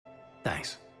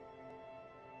Thanks.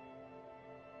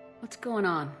 What's going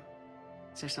on?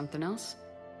 Is there something else?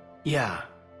 Yeah,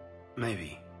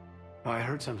 maybe. Well, I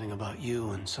heard something about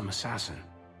you and some assassin.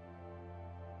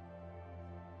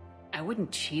 I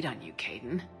wouldn't cheat on you,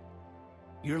 Kaidan.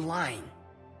 You're lying.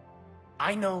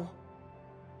 I know.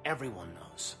 Everyone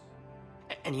knows.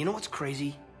 And you know what's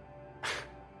crazy?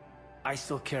 I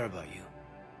still care about you.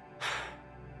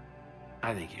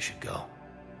 I think you should go.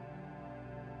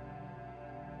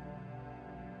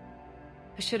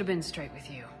 I should have been straight with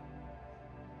you.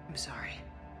 I'm sorry.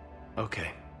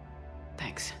 Okay.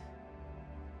 Thanks.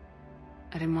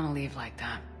 I didn't want to leave like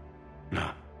that. No.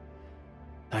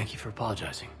 Thank you for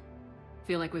apologizing.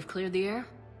 Feel like we've cleared the air?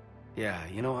 Yeah,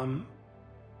 you know, I'm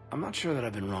not sure that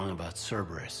I've been wrong about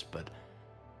Cerberus, but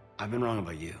I've been wrong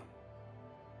about you.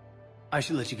 I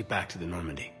should let you get back to the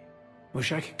Normandy.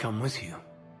 Wish I could come with you.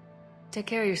 Take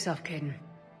care of yourself, Kaidan.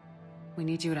 We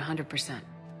need you at 100%.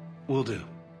 Will do.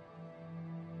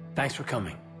 Thanks for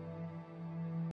coming.